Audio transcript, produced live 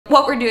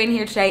What we're doing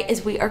here today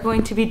is we are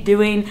going to be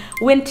doing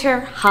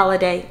winter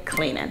holiday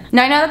cleaning.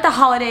 Now I know that the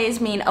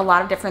holidays mean a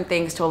lot of different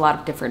things to a lot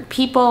of different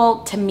people.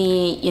 To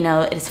me, you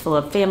know, it is full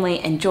of family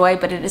and joy,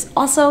 but it is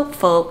also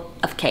full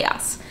of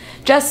chaos.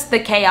 Just the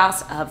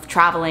chaos of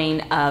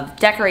traveling, of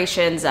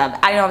decorations, of,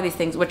 I know all these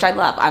things, which I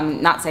love. I'm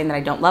not saying that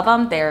I don't love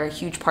them. They're a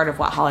huge part of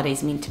what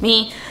holidays mean to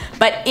me.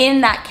 But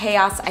in that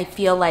chaos, I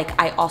feel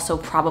like I also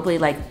probably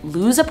like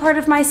lose a part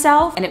of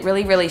myself, and it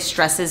really, really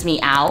stresses me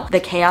out. The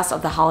chaos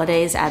of the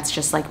holidays adds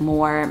just like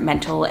more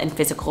mental and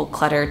physical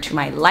clutter to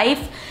my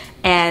life,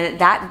 and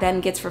that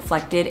then gets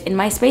reflected in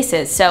my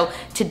spaces. So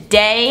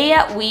today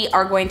we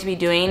are going to be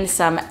doing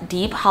some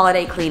deep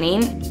holiday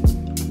cleaning.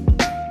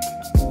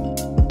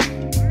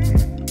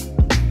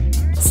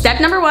 Step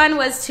number one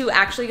was to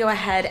actually go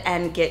ahead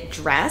and get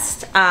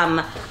dressed.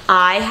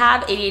 I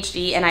have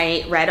ADHD, and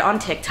I read on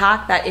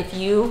TikTok that if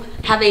you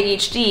have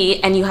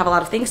ADHD and you have a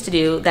lot of things to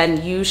do,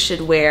 then you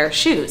should wear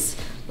shoes.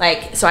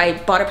 Like, so I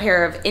bought a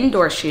pair of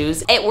indoor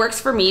shoes. It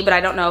works for me, but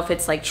I don't know if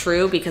it's like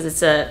true because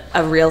it's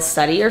a real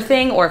study or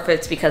thing, or if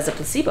it's because of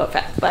placebo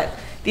effect. But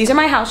these are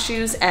my house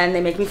shoes and they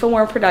make me feel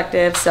more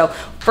productive. So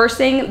first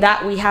thing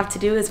that we have to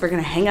do is we're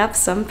gonna hang up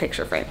some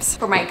picture frames.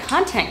 For my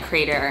content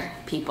creator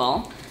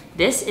people,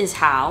 this is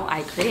how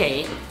I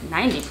create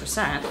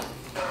 90%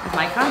 of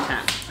my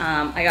content.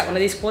 I got one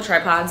of these cool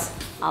tripods.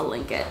 I'll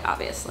link it,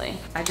 obviously.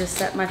 I just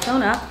set my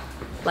phone up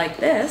like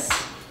this.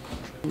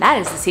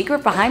 That is the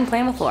secret behind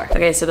playing with Laur.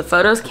 Okay, so the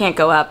photos can't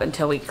go up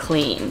until we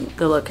clean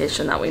the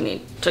location that we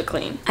need to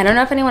clean. I don't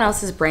know if anyone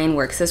else's brain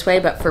works this way,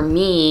 but for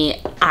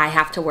me, I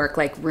have to work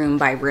like room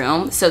by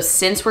room. So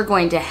since we're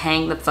going to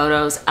hang the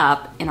photos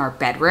up in our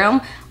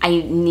bedroom, I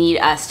need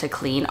us to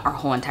clean our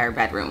whole entire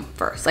bedroom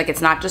first. Like,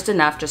 it's not just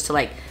enough just to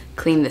like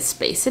clean the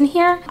space in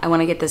here. I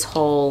wanna get this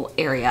whole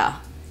area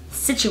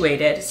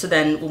situated so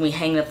then when we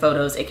hang the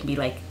photos, it can be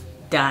like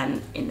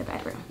done in the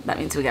bedroom. That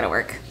means we gotta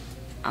work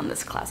on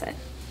this closet.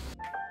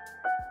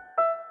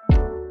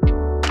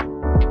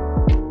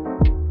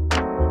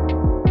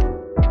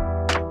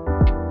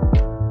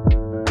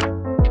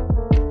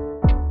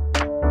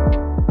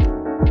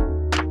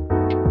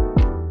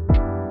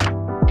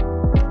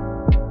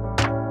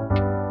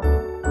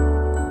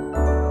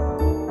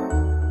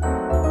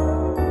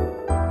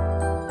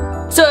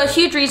 So a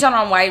huge reason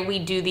on why we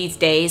do these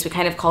days, we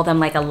kind of call them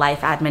like a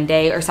life admin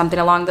day or something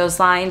along those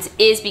lines,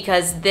 is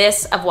because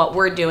this of what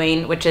we're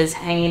doing, which is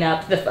hanging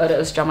up the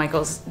photos, John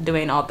Michael's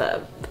doing all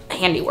the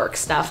handiwork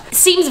stuff,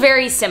 seems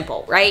very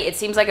simple, right? It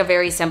seems like a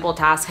very simple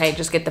task. Hey,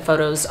 just get the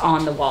photos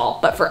on the wall.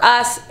 But for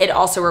us, it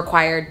also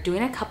required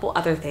doing a couple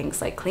other things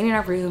like cleaning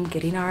our room,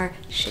 getting our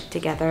shit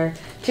together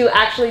to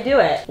actually do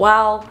it.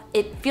 While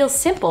it feels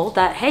simple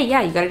that, hey,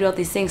 yeah, you gotta do all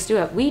these things to do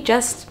it, we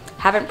just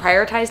haven't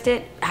prioritized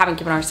it, haven't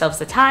given ourselves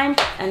the time,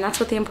 and that's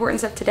what the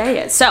importance of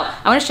today is. So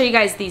I wanna show you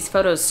guys these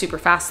photos super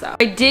fast though.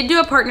 I did do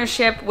a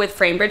partnership with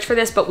FrameBridge for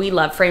this, but we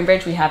love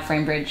FrameBridge. We have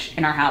FrameBridge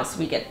in our house.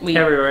 We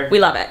everywhere. We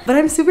love it. But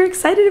I'm super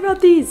excited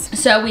about these.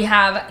 So we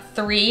have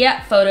 3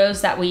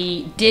 photos that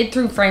we did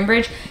through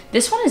FrameBridge.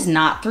 This one is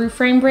not through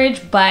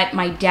FrameBridge, but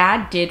my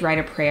dad did write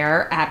a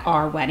prayer at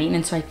our wedding,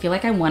 and so I feel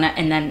like I wanna,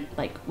 and then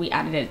like we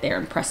added it there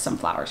and pressed some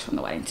flowers from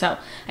the wedding. So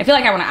I feel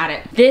like I wanna add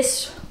it.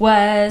 This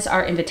was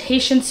our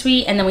invitation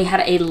suite, and then we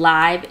had a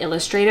live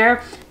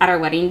illustrator at our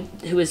wedding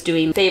who was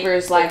doing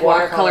favors like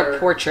watercolor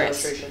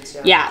portraits.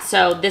 Yeah,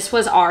 so this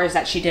was ours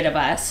that she did of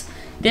us.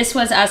 This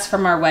was us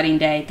from our wedding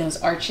day. Those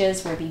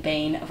arches were the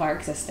bane of our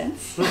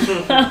existence.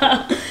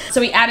 So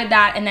we added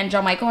that, and then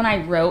John Michael and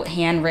I wrote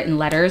handwritten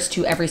letters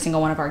to every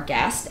single one of our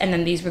guests, and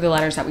then these were the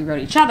letters that we wrote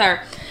each other.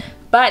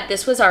 But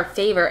this was our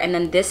favor, and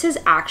then this is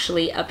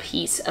actually a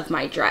piece of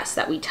my dress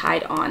that we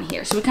tied on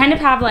here. So we kind of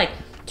have like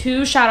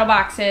 2 shadow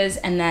boxes,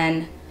 and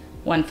then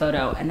 1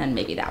 photo, and then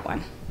maybe that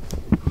one.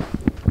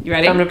 You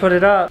ready? I'm gonna put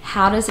it up.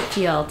 How does it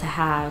feel to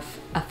have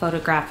a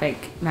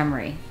photographic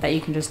memory that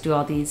you can just do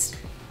all these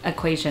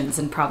equations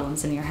and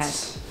problems in your head?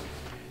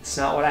 It's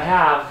not what I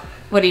have.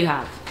 What do you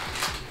have?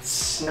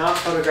 It's not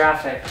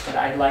photographic, but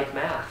I like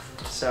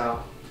math,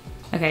 so.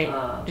 Okay,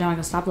 John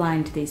Michael, stop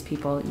lying to these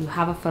people. You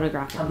have a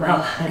photographic I'm memory.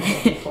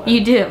 not lying.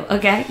 You do,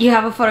 okay? You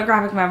have a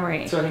photographic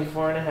memory.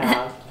 24 and a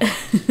half.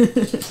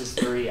 This is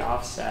 3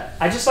 offset.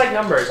 I just like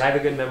numbers. I have a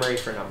good memory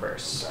for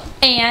numbers. So.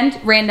 And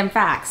random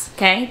facts,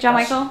 okay, John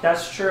Michael?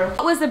 That's true.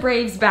 What was the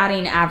Braves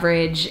batting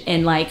average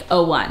in like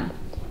 01?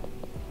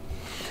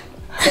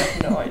 I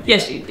have no idea.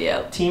 Yes, you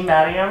do. Team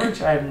batting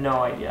average? I have no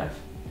idea.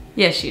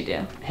 Yes, you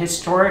do.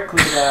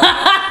 Historically, though.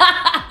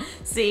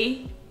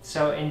 See?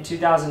 So in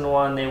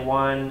 2001, they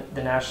won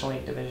the National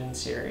League Division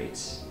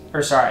Series.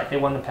 Or sorry, they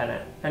won the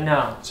pennant.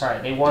 No,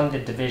 sorry, they won the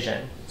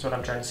division. That's what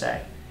I'm trying to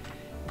say.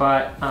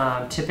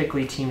 But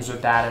typically teams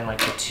would bat in like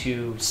the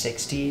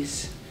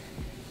 260s.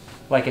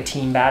 Like a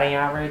team batting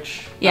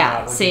average.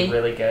 Yeah, would be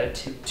really good,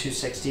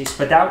 260s.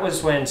 But that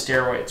was when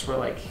steroids were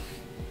like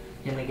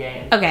in the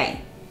game.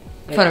 Okay.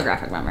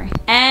 Photographic memory.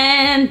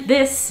 And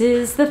this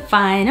is the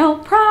final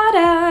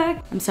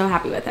product. I'm so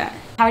happy with it.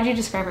 How would you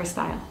describe our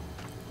style?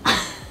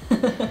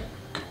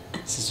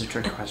 This is a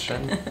trick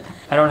question.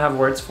 I don't have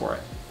words for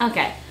it.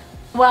 Okay.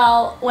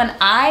 Well, when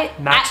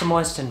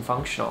Maximalist and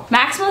functional.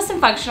 Maximalist and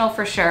functional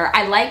for sure.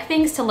 I like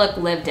things to look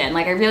lived in.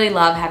 Like I really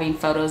love having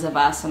photos of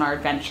us and our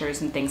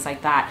adventures and things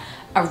like that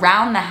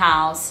around the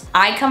house.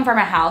 I come from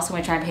a house in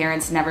which my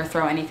parents never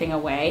throw anything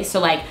away. So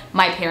like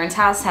my parents'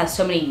 house has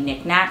so many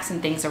knickknacks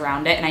and things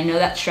around it, and I know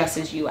that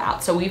stresses you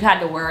out. So we've had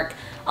to work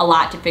a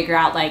lot to figure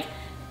out, like,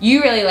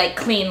 you really like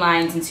clean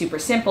lines and super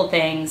simple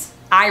things.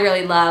 I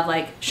really love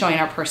like showing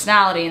our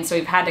personality, and so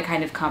we've had to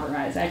kind of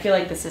compromise. I feel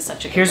like this is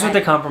such a good Here's way. what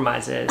the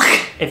compromise is.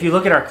 If you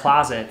look at our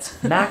closets,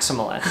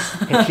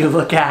 maximalist. If you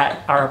look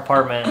at our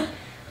apartment,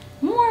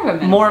 more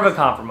of a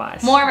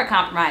compromise. More of a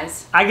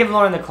compromise. I give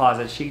Lauren the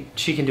closet.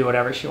 She can do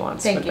whatever she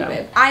wants. Thank you,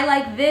 babe. I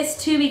like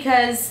this too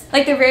because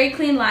like they're very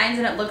clean lines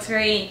and it looks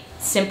very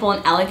simple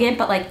and elegant,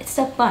 but like it's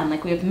still fun.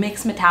 Like we have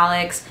mixed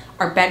metallics.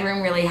 Our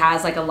bedroom really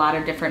has like a lot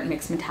of different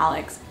mixed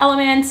metallics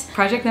elements.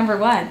 Project number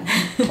 1.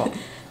 Cool.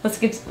 Let's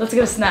get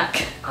a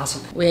snack.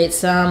 Awesome. We ate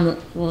some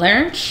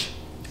lunch.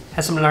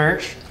 Have some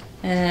lunch.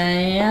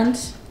 And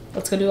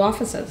let's go do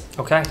offices.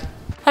 Okay.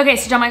 Okay,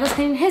 so John Michael's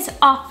cleaning his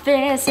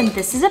office, and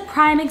this is a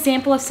prime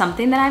example of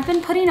something that I've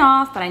been putting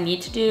off, but I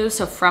need to do.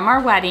 So from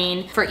our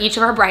wedding, for each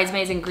of our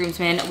bridesmaids and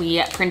groomsmen,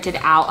 we printed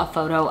out a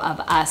photo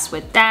of us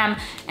with them,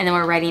 and then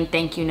we're writing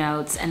thank you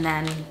notes, and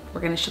then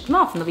we're gonna ship them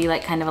off, and they'll be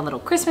like kind of a little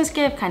Christmas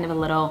gift, kind of a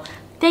little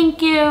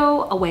thank you,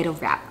 a way to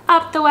wrap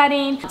up the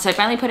wedding. So I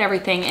finally put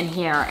everything in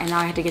here, and now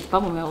I had to get the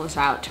bubble rollers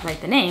out to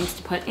write the names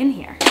to put in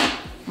here.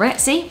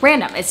 See,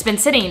 random. It's been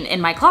sitting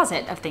in my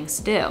closet of things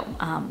to do,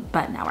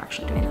 but now we're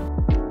actually doing them.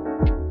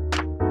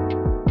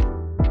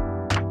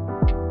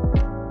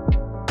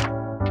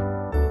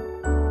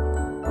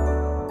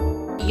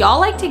 Y'all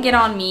like to get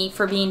on me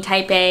for being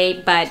type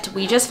A, but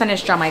we just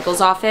finished John Michael's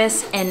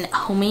office, and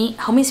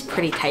homie's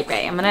pretty type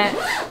A. I'm gonna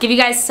give you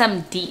guys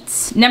some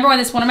deets. Number 1,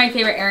 this is one of my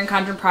favorite Erin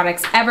Condren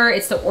products ever.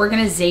 It's the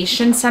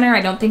Organization Center.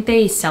 I don't think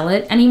they sell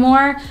it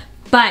anymore,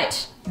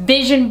 but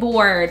vision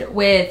board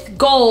with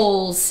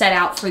goals set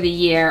out for the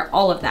year,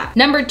 all of that.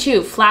 Number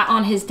 2, flat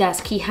on his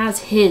desk, he has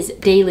his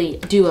daily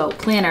duo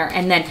planner.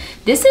 And then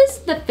this is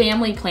the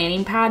family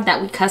planning pad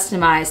that we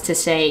customized to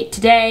say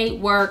today,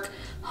 work,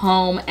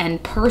 home,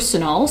 and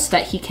personal, so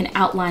that he can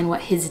outline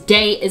what his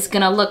day is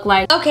gonna look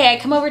like. Okay, I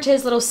come over to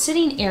his little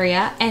sitting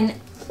area, and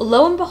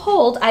lo and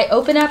behold, I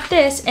open up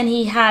this, and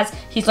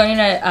he's learning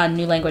a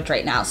new language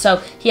right now. So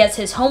he has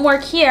his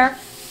homework here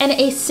and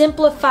a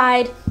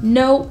simplified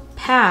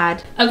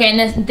notepad. Okay,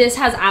 and this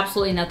has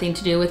absolutely nothing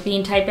to do with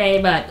being type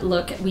A, but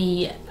look,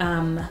 we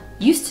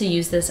used to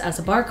use this as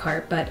a bar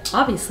cart, but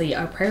obviously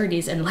our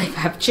priorities in life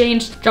have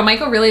changed. John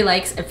Michael really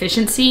likes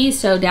efficiency,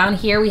 so down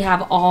here we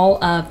have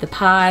all of the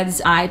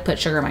pods. I put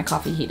sugar in my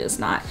coffee, he does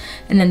not.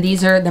 And then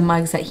these are the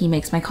mugs that he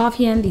makes my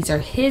coffee in. These are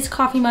his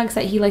coffee mugs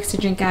that he likes to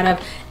drink out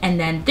of. And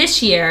then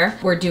this year,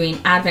 we're doing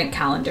advent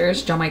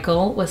calendars. John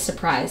Michael was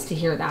surprised to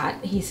hear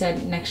that. He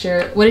said next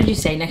year, what did you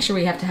say? Next year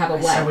we have to have a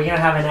what? So we're gonna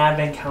have an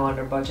advent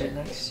calendar budget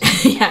next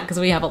year. Yeah, because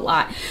we have a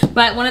lot.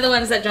 But one of the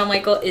ones that John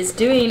Michael is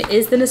doing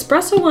is the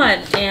Nespresso one,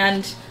 and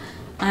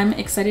I'm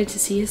excited to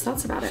see his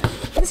thoughts about it.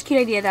 This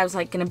cute idea that I was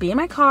like gonna be in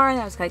my car, and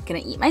I was like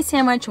gonna eat my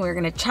sandwich, and we were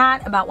gonna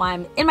chat about why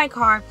I'm in my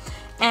car.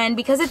 And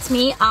because it's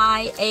me,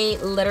 I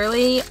ate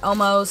literally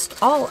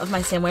almost all of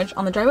my sandwich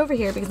on the drive over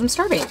here because I'm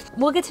starving.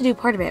 We'll get to do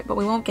part of it, but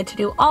we won't get to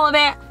do all of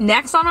it.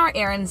 Next on our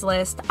errands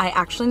list, I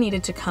actually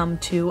needed to come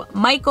to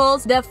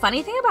Michael's. The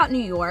funny thing about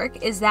New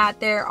York is that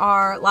there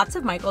are lots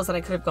of Michael's that I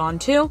could have gone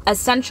to.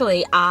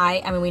 Essentially,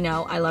 I mean, we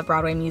know I love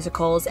Broadway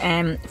musicals,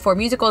 and for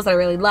musicals that I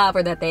really love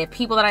or that they have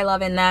people that I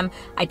love in them,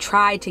 I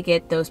try to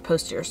get those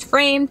posters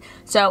framed.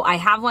 So I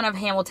have one of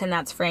Hamilton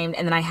that's framed,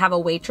 and then I have a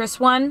Waitress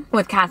one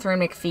with Catherine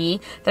McPhee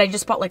that I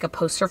just bought like a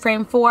poster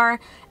frame for,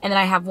 and then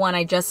I have one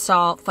I just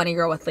saw, Funny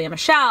Girl with Lea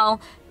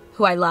Michele,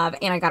 who I love,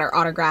 and I got her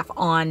autograph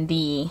on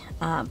the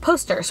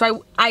poster.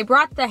 So I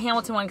brought the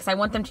Hamilton one because I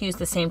want them to use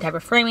the same type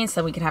of framing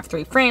so we can have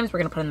 3 frames. We're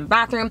gonna put them in the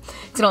bathroom.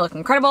 It's gonna look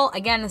incredible.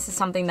 Again, this is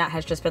something that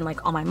has just been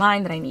like on my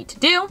mind that I need to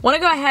do. Wanna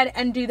go ahead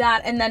and do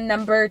that. And then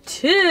number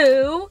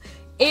 2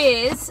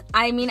 is,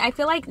 I mean, I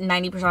feel like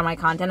 90% of my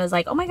content is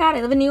like, oh my God,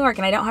 I live in New York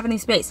and I don't have any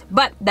space,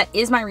 but that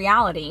is my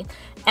reality.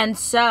 And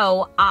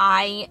so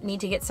I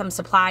need to get some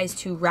supplies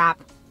to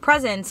wrap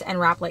presents and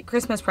wrap like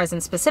Christmas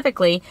presents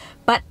specifically.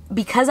 But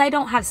because I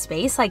don't have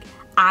space, like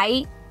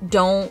I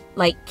don't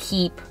like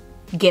keep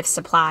gift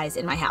supplies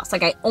in my house.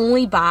 Like I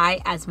only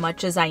buy as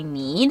much as I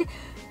need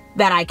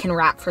that I can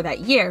wrap for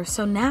that year.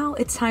 So now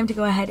it's time to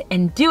go ahead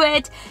and do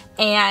it.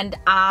 And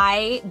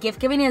gift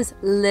giving is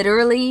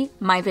literally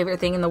my favorite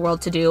thing in the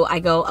world to do. I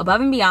go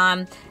above and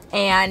beyond,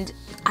 and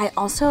I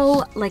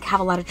also like have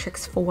a lot of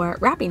tricks for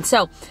wrapping.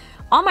 So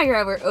on my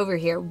drive over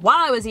here,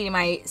 while I was eating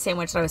my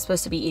sandwich that I was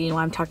supposed to be eating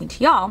while I'm talking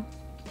to y'all,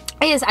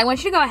 is I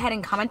want you to go ahead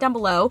and comment down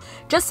below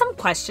just some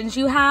questions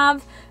you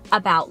have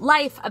about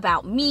life,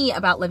 about me,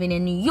 about living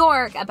in New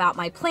York, about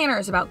my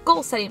planners, about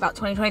goal setting, about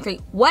 2023,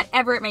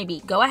 whatever it may be.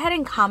 Go ahead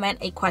and comment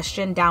a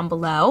question down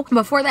below.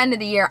 Before the end of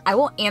the year, I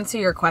will answer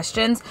your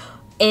questions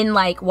in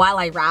like while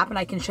I wrap, and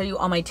I can show you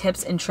all my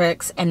tips and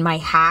tricks and my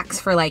hacks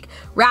for like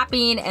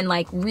wrapping and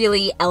like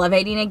really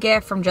elevating a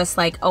gift from just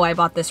like, oh, I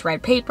bought this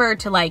red paper,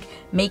 to like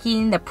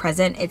making the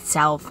present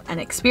itself an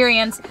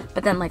experience.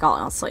 But then like I'll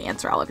also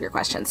answer all of your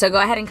questions. So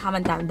go ahead and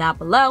comment down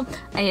below.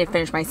 I need to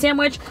finish my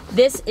sandwich.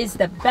 This is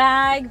the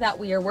bag that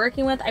we are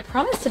working with. I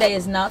promise today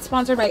is not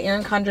sponsored by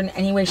Erin Condren in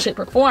any way, shape,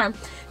 or form.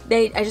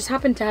 I just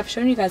happen to have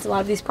shown you guys a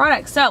lot of these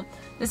products. So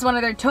this is one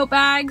of their tote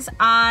bags.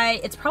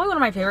 It's probably one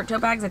of my favorite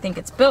tote bags. I think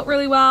it's built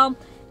really well.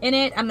 In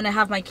it, I'm gonna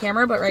have my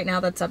camera, but right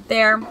now that's up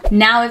there.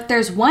 Now, if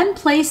there's one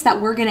place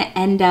that we're gonna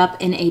end up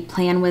in a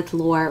Plan with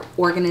Laur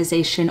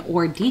organization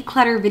or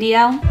declutter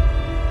video,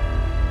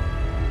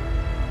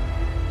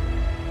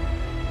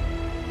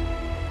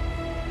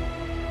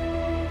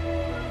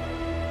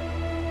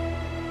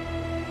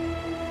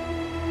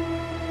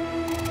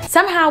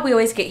 somehow we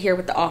always get here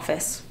with The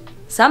Office.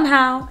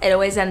 Somehow it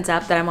always ends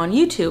up that I'm on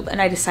YouTube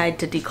and I decide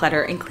to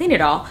declutter and clean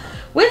it all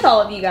with all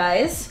of you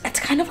guys.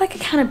 It's kind of like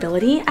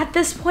accountability at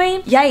this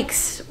point.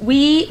 Yikes,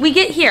 we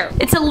get here.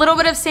 It's a little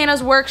bit of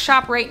Santa's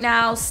workshop right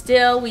now.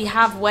 Still, we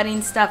have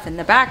wedding stuff in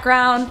the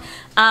background.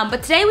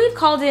 But today we've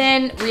called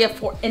in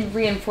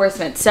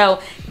reinforcement.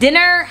 So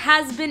dinner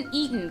has been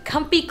eaten,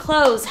 comfy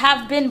clothes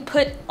have been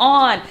put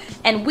on,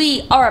 and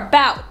we are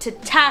about to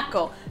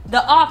tackle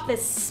the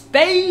office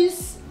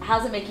space.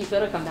 How's it make you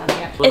feel to come down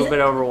here? A little bit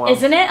overwhelmed.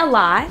 Isn't it a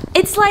lot?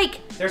 It's like,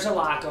 there's a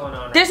lot going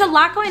on. There's a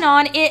lot going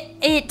on.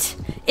 It's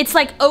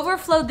like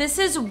overflow. This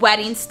is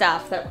wedding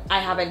stuff that I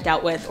haven't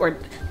dealt with, or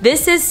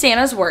this is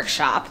Santa's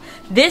workshop.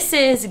 This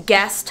is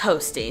guest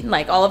hosting,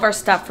 like all of our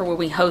stuff for when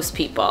we host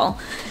people.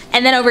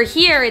 And then over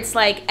here, it's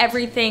like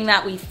everything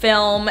that we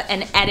film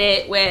and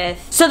edit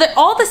with, so that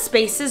all the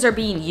spaces are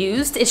being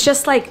used. It's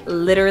just like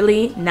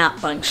literally not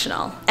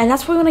functional. And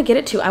that's what we wanna get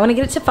it to. I wanna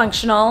get it to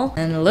functional.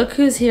 And look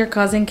who's here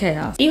causing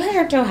chaos. You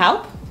here to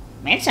help?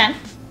 Mansion.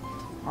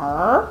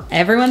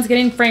 Everyone's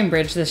getting frame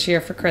bridge this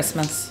year for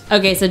Christmas.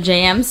 Okay, so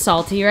JM's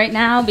salty right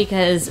now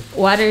because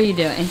what are you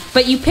doing?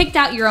 But you picked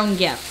out your own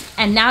gift,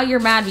 and now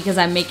you're mad because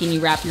I'm making you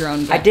wrap your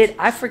own gift. I did.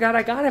 I forgot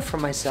I got it for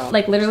myself.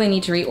 Like literally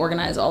need to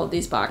reorganize all of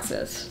these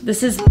boxes.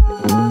 This is...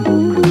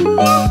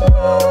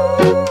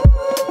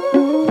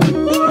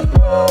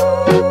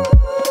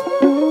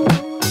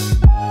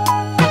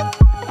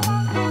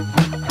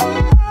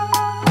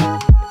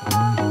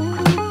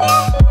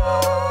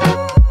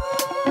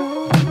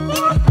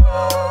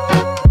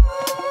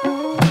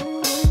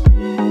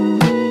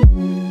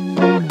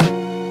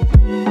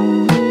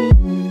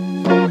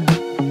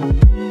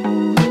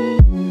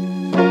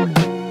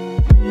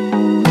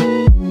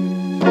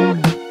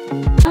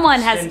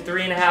 It's been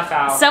 3.5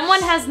 hours.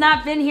 Someone has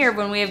not been here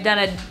when we have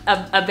done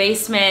a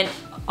basement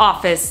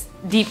office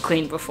deep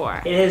clean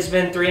before. It has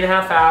been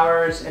 3.5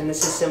 hours, and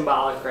this is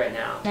symbolic right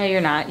now. No,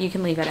 you're not. You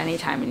can leave at any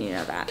time, and you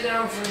know that. Get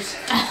down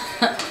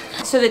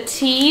first. So the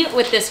tea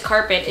with this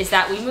carpet is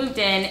that we moved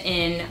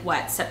in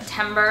what,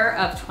 September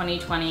of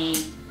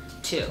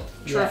 2022.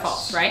 True or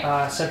false,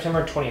 right?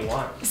 September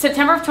 21.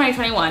 September of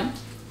 2021.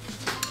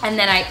 And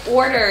then I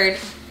ordered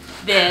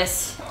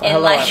this in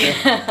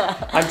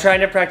I'm trying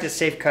to practice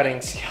safe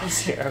cutting skills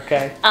here,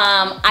 okay?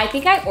 I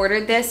think I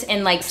ordered this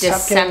in like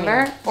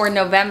December or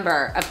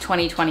November of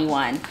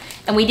 2021.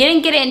 And we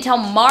didn't get it until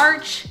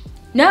March.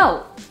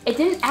 No, it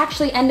didn't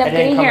actually end up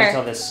getting here.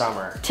 Until this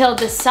summer. Till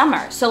this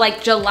summer. So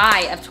like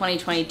July of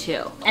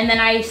 2022. And then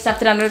I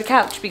stuffed it under the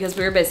couch because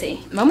we were busy.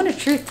 Moment of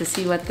truth to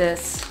see what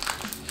this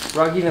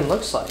rug even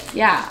looks like.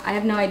 Yeah, I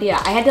have no idea.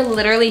 I had to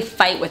literally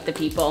fight with the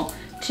people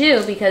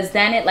too, because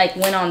then it like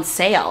went on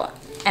sale.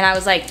 And I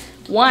was like,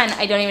 one,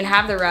 I don't even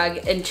have the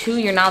rug, and two,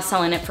 you're now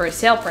selling it for a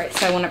sale price,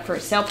 so I want it for a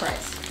sale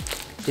price.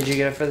 Did you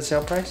get it for the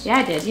sale price? Yeah,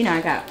 I did. You know,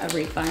 I got a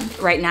refund.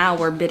 Right now,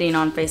 we're bidding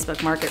on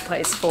Facebook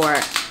Marketplace for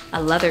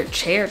a leather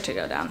chair to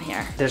go down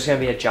here. There's gonna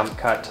be a jump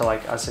cut to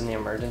like us in the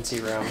emergency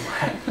room.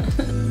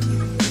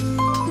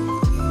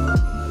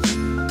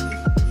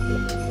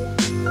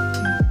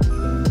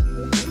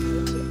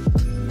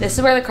 This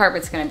is where the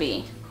carpet's gonna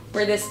be.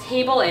 Where this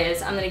table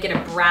is, I'm gonna get a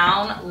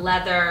brown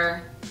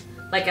leather,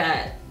 like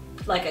a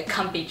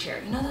comfy chair.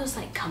 You know those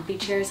like comfy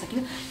chairs? Like,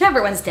 you know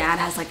everyone's dad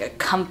has like a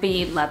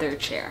comfy leather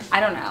chair. I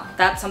don't know.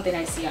 That's something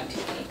I see on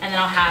TV. And then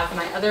I'll have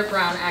my other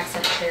brown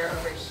accent chair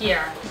over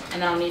here,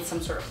 and then I'll need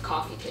some sort of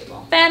coffee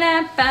table.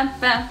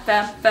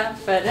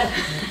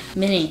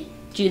 Minnie,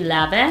 do you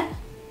love it?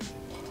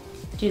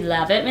 Do you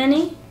love it,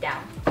 Minnie?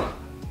 Down.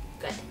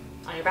 Good.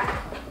 On your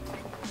back.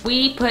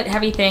 We put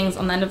heavy things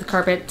on the end of the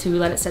carpet to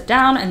let it sit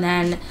down, and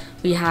then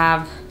we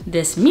have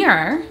this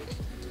mirror,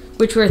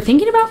 which we're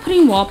thinking about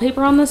putting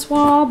wallpaper on this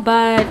wall,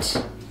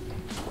 but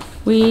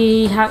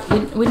we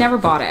never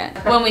bought it.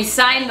 When we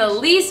signed the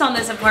lease on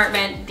this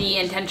apartment, the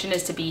intention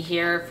is to be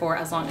here for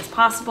as long as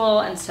possible,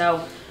 and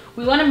so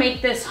we want to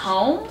make this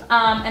home.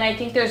 And I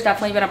think there's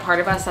definitely been a part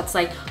of us that's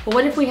like, well,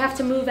 what if we have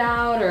to move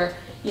out, or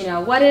you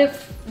know, what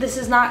if this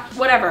is not,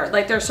 whatever.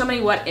 Like, there's so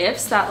many what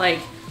ifs that like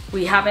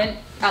we haven't,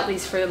 at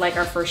least for like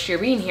our first year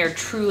being here,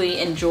 truly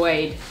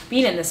enjoyed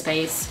being in the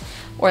space,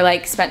 or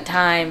like spent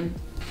time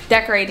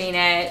decorating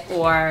it,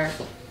 or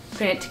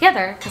putting it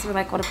together because we're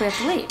like, what if we have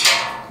to leave?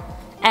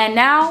 And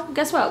now,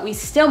 guess what? We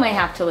still may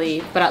have to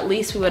leave, but at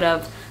least we would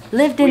have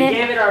lived in it. We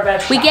gave it our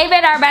best shot. We gave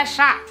it our best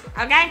shot,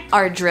 okay?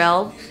 Our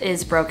drill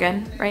is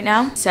broken right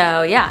now.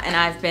 So yeah, and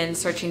I've been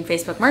searching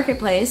Facebook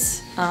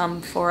Marketplace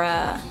for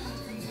a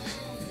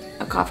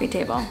coffee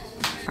table.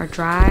 Our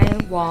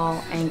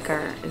drywall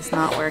anchor is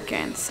not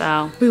working,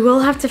 so we will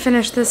have to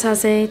finish this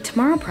as a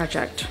tomorrow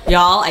project.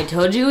 Y'all, I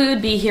told you we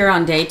would be here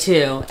on day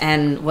 2,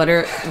 and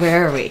where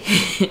are we?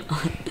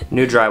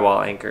 New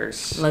drywall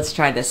anchors. Let's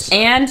try this.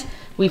 And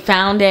we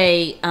found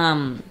a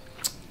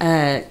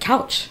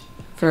couch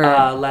for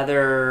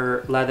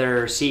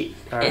leather seat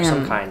or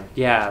some kind.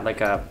 Yeah,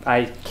 like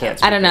I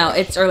can't. I don't know.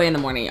 It's early in the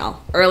morning,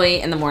 y'all.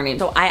 Early in the morning.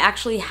 So I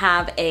actually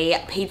have a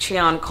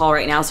Patreon call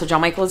right now. So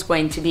John Michael is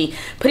going to be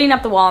putting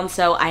up the wall, and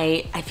so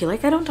I feel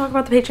like I don't talk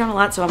about the Patreon a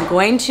lot. So I'm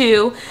going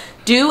to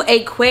do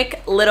a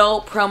quick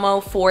little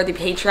promo for the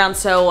Patreon.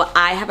 So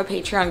I have a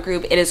Patreon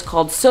group. It is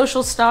called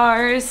Social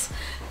Stars.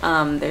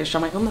 There's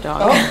John Michael and the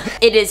dog. Oh.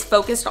 It is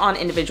focused on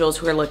individuals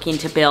who are looking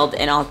to build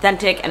an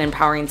authentic and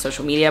empowering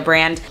social media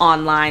brand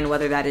online,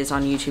 whether that is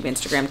on YouTube,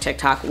 Instagram,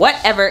 TikTok,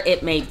 whatever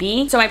it may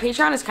be. So my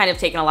Patreon has kind of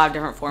taken a lot of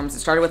different forms. It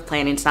started with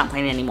planning. It's not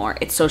planning anymore.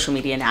 It's social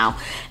media now.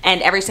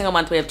 And every single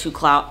month we have two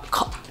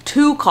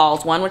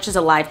calls, one which is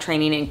a live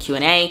training and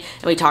Q&A, and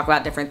we talk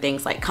about different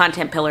things like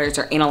content pillars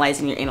or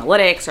analyzing your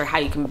analytics or how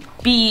you can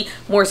be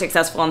more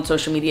successful on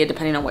social media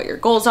depending on what your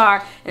goals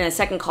are. And the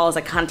second call is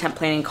a content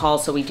planning call,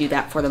 so we do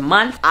that for the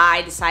month.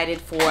 I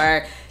decided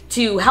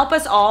to help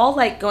us all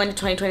like go into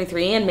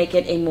 2023 and make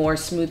it a more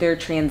smoother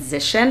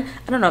transition.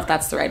 I don't know if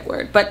that's the right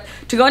word, but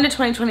to go into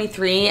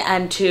 2023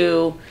 and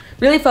to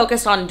really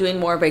focus on doing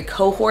more of a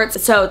cohort.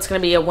 So it's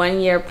gonna be a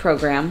 1-year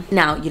program.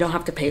 Now, you don't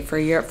have to pay for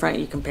a year up front,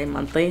 you can pay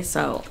monthly.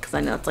 So, because I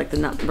know it's like the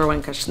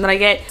 #1 question that I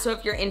get. So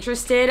if you're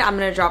interested, I'm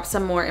gonna drop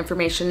some more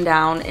information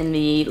down in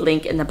the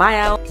link in the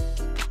bio.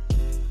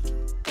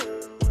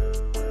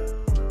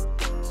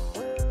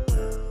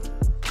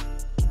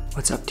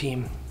 What's up,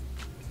 team?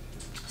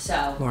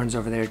 So Lauren's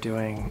over there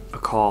doing a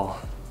call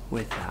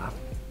with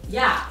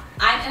yeah,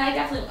 I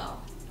definitely will.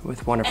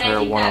 With one of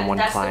her one-on-one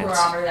clients.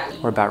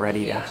 We're about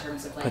ready to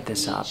put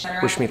this up.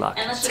 Wish me luck.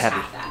 It's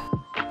heavy.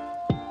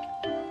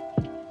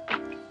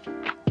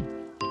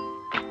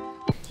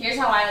 Here's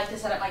how I like to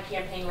set up my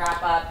campaign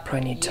wrap up.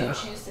 Probably need to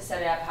choose to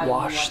set it up how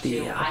wash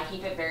you want the to. I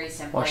keep it very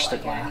simple. wash the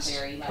Again, glass.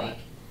 very like,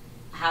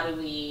 how do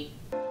we?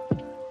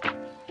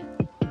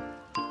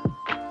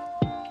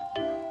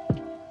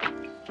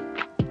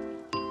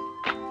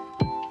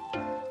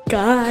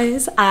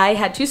 Guys, I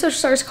had 2 Social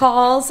Stars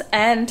calls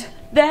and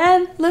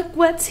then look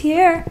what's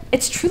here.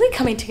 It's truly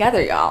coming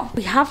together, y'all.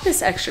 We have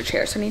this extra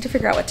chair, so I need to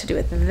figure out what to do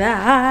with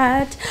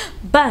that.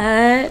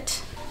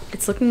 But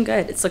it's looking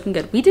good. It's looking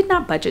good. We did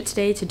not budget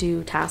today to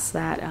do tasks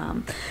that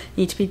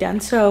need to be done.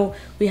 So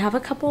we have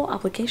a couple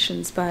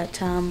obligations, but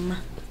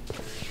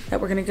that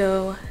we're gonna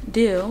go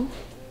do.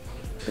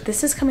 But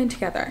this is coming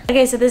together.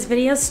 Okay, so this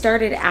video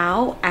started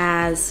out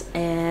as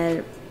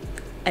a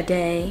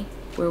day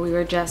where we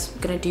were just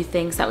gonna do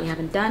things that we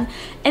haven't done,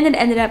 and then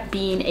ended up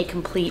being a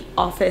complete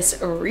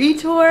office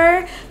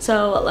retour.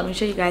 So let me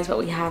show you guys what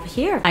we have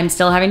here. I'm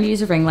still having to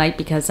use a ring light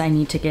because I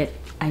need to get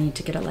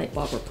a light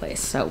bulb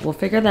replaced, so we'll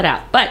figure that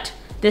out. But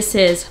this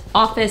is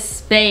office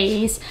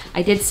space.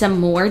 I did some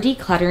more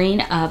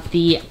decluttering of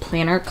the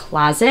planner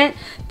closet.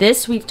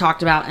 This we've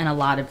talked about in a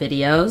lot of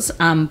videos,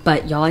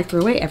 but y'all, I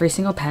threw away every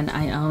single pen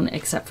I own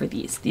except for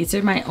these. These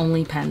are my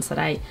only pens that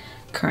I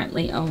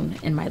currently own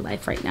in my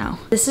life right now.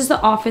 This is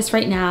the office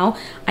right now.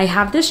 I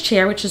have this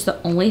chair, which is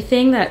the only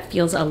thing that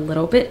feels a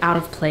little bit out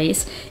of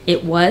place.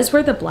 It was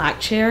where the black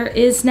chair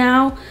is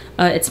now.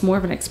 It's more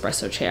of an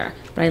espresso chair,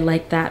 but I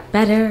like that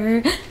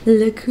better.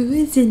 Look who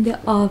is in the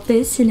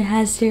office and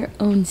has their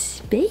own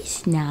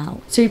space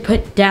now. So we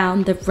put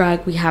down the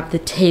rug. We have the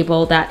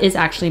table. That is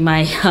actually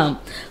my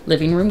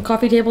living room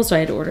coffee table, so I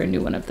had to order a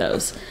new one of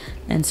those.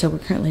 And so we're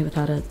currently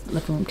without a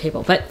living room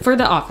table, but for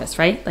the office,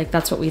 right? Like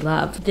that's what we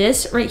love.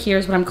 This right here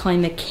is what I'm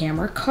calling the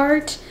camera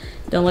cart.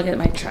 Don't look at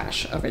my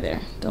trash over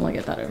there. Don't look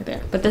at that over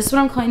there. But this is what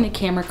I'm calling the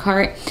camera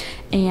cart.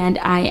 And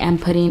I am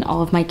putting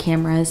all of my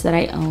cameras that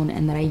I own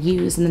and that I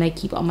use. And then I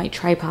keep all my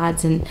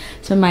tripods and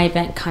some of my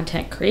event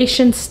content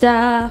creation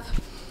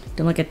stuff.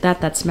 Don't look at that,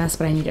 that's a mess,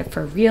 but I need it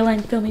for real.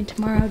 I'm filming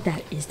tomorrow.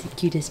 That is the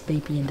cutest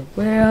baby in the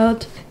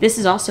world. This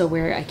is also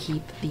where I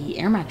keep the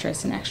air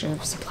mattress and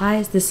extra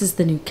supplies. This is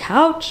the new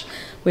couch,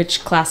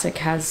 which Classic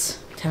has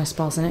tennis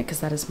balls in it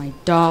because that is my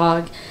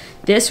dog.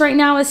 This right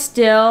now is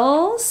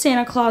still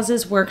Santa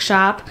Claus's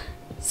workshop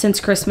since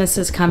Christmas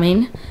is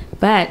coming,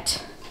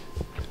 but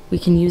we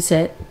can use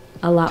it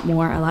a lot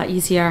more, a lot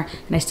easier,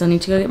 and I still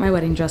need to go get my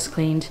wedding dress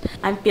cleaned.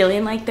 I'm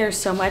feeling like there's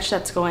so much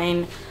that's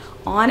going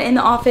on in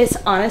the office.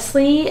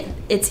 Honestly,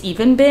 it's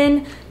even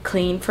been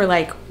clean for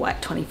like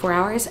what, 24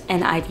 hours,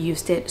 and I've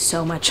used it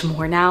so much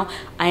more now.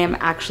 I am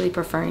actually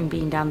preferring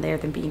being down there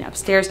than being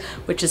upstairs,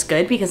 which is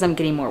good because I'm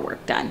getting more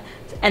work done,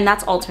 and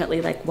that's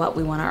ultimately like what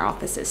we want our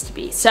offices to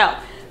be. So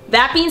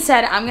That being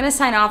said, I'm gonna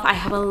sign off. I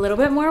have a little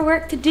bit more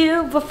work to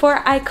do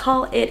before I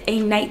call it a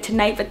night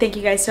tonight, but thank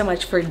you guys so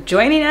much for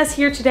joining us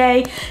here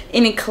today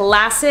in a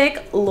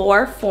classic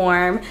Laur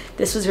form.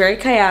 This was very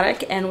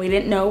chaotic and we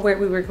didn't know where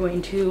we were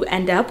going to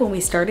end up when we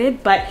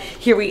started, but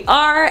here we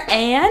are,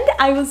 and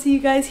I will see you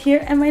guys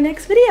here in my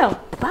next video.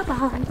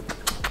 Bye-bye.